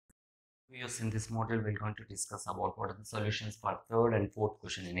Yes, in this module, we're going to discuss about what are the solutions for third and fourth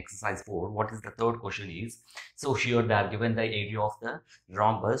question in exercise 4. What is the third question is, so here they are given the area of the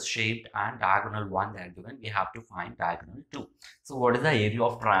rhombus shaped and diagonal 1 they are given. We have to find diagonal 2. So what is the area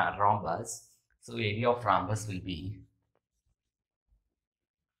of rhombus? So area of rhombus will be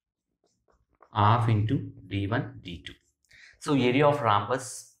half into d1 d2. So area of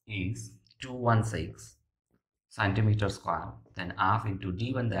rhombus is 216 centimeter square, then half into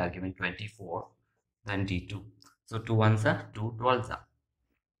d1 they are given 24, then d2. So 2 ones are 2 12s are.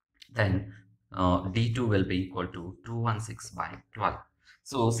 Then d2 will be equal to 216 by 12.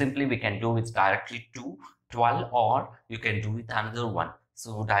 So simply we can do it directly 2 12, or you can do with another one.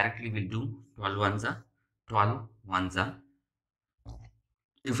 So directly we'll do 12 ones are 12 ones are.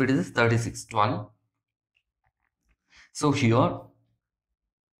 If it is 36 12. So here,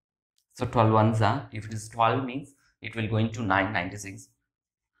 so 12 ones are, if it is 12 means it will go into 996.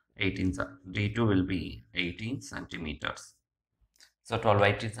 18 d2 will be 18 centimeters. So 12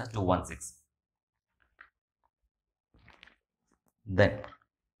 18 are 216.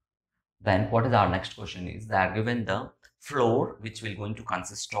 Then what is our next question is, they are given the floor which will going to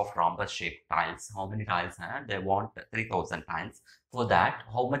consist of rhombus shaped tiles. How many tiles are they want? 3000 tiles. For that,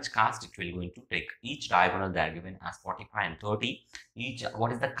 how much cost it will going to take? Each diagonal they are given as 45 and 30 each.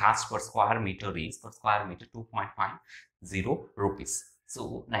 What is the cost per square meter is? Per square meter 2.50 rupees.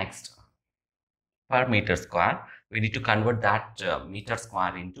 So next, per meter square, we need to convert that meter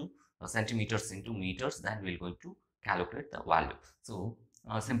square into centimeters into meters. Then we're going to calculate the value. So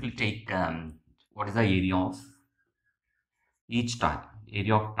simply take what is the area of each tile.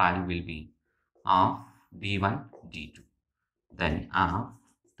 Area of tile will be half d1 d2, then half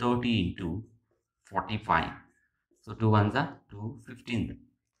 30 into 45. So 2 ones are 2 15,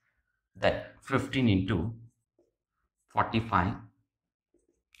 then 15 into 45,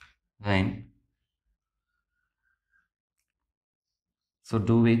 then so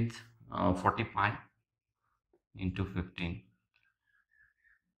do with 45 into 15.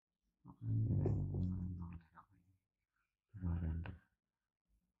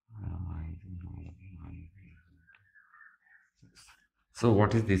 So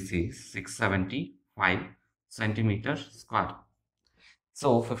what is this is 675 centimeters square.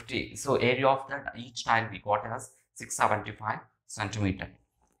 So 50. So area of that each tile we got as 675 centimeter.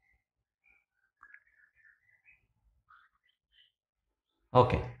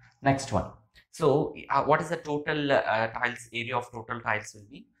 Okay, next one. So what is the total tiles area of total tiles will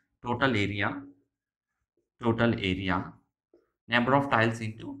be? Total area number of tiles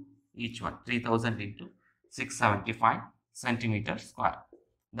into each one, 3000 into 675 centimeters square.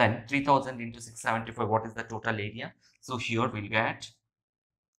 Then 3000 into 675, what is the total area? So here we'll get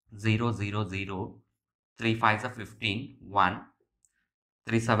 0 0 0, 3 5s are 15, 1,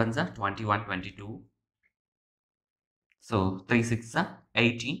 3 7s are 21 22. So 3 6s are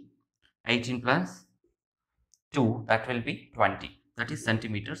 18, 18 plus 2, that will be 20, that is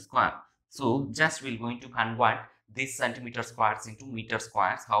centimeter square. So just we're going to convert this centimeter squares into meter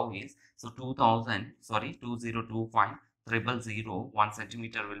squares. How is? So 2025 000 1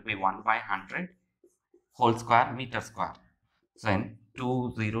 centimeter will be 1 by 100 whole square meter square. So then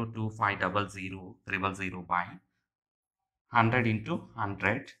 2025 000 by 100 into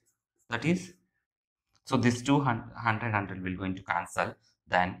 100, that is, so this 200 will going to cancel.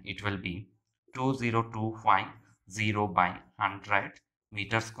 Then it will be 20250 by 100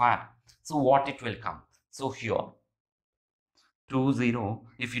 meter square. So what it will come? So here 20,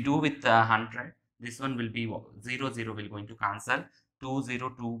 if you do with 100, this one will be 0 will going to cancel.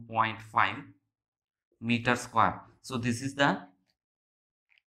 202.5 meter square. So this is the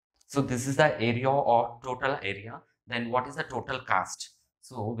area or total area. Then what is the total cost?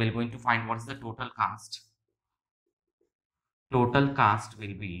 So we're going to find what is the total cost. Total cost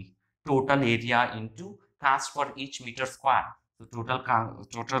will be total area into cost for each meter square. So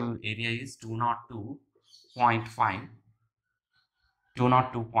total area is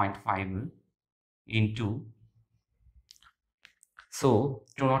 202.5 into, so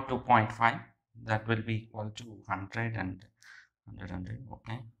 202.5, that will be equal to 100 and 100.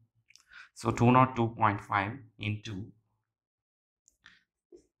 Okay, so 202.5 into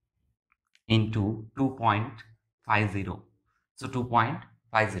 2.50. So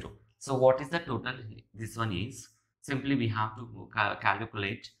 2.50. So what is the total? This one is, simply we have to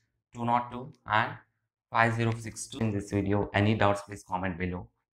calculate 202 and 5062 in this video. Any doubts, please comment below.